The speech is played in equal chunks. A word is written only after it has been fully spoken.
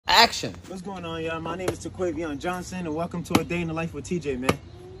Action. What's going on, y'all? My name is Taquavion Johnson, and welcome to A Day in the Life with TJ, man.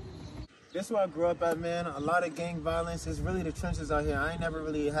 This is where I grew up at, man. A lot of gang violence. It's really the trenches out here. I ain't never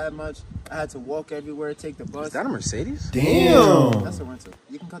really had much. I had to walk everywhere, take the bus. Is that a Mercedes? Damn. That's a rental.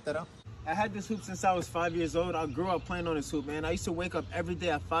 You can cut that out. I had this hoop since I was 5 years old. I grew up playing on this hoop, man. I used to wake up every day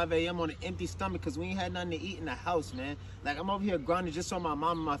at 5 a.m. on an empty stomach because we ain't had nothing to eat in the house, man. Like, I'm over here grinding just so my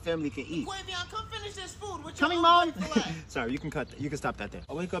mom and my family can eat. Taquavion, come finish this food. What Coming, Mom? Sorry, you can cut that. You can stop that there.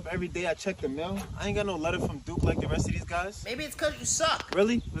 I wake up every day. I check the mail. I ain't got no letter from Duke like the rest of these guys. Maybe it's because you suck.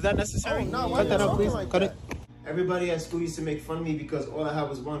 Really? Was that necessary? Oh, no. Cut that out, please. Like Cut that? it. Everybody at school used to make fun of me because all I had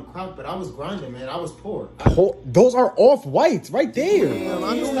was one clout, but I was grinding, man. I was poor. Those are off-whites right there. Damn,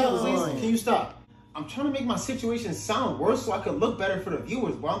 can you stop, please? Can you stop? I'm trying to make my situation sound worse so I can look better for the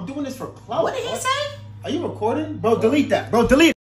viewers, bro. I'm doing this for clout. What did he say? Are you recording? Bro, delete that. Bro, delete it.